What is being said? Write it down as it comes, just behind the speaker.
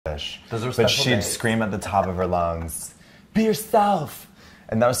Those are but special she'd days. scream at the top of her lungs, "Be yourself!"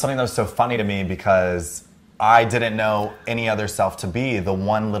 And that was something that was so funny to me because I didn't know any other self to be. The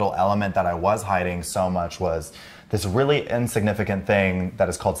one little element that I was hiding so much was this really insignificant thing that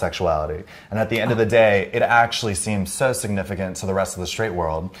is called sexuality. And at the end of the day, it actually seems so significant to the rest of the straight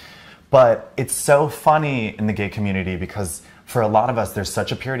world. But it's so funny in the gay community because for a lot of us, there's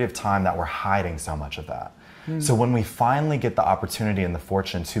such a period of time that we're hiding so much of that. So when we finally get the opportunity and the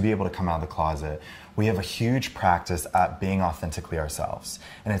fortune to be able to come out of the closet, we have a huge practice at being authentically ourselves.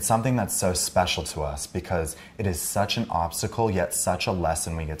 And it's something that's so special to us because it is such an obstacle, yet such a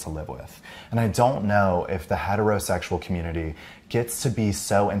lesson we get to live with. And I don't know if the heterosexual community gets to be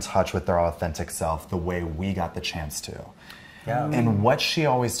so in touch with their authentic self the way we got the chance to. Yeah. And what she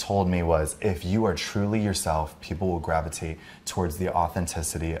always told me was, if you are truly yourself, people will gravitate towards the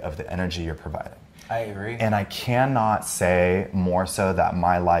authenticity of the energy you're providing. I agree. And I cannot say more so that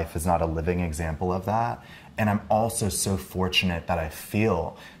my life is not a living example of that. And I'm also so fortunate that I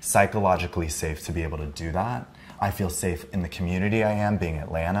feel psychologically safe to be able to do that. I feel safe in the community I am, being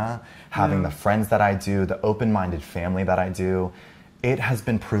Atlanta, having the friends that I do, the open-minded family that I do. It has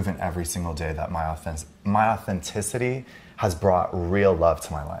been proven every single day that my authenticity has brought real love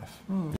to my life.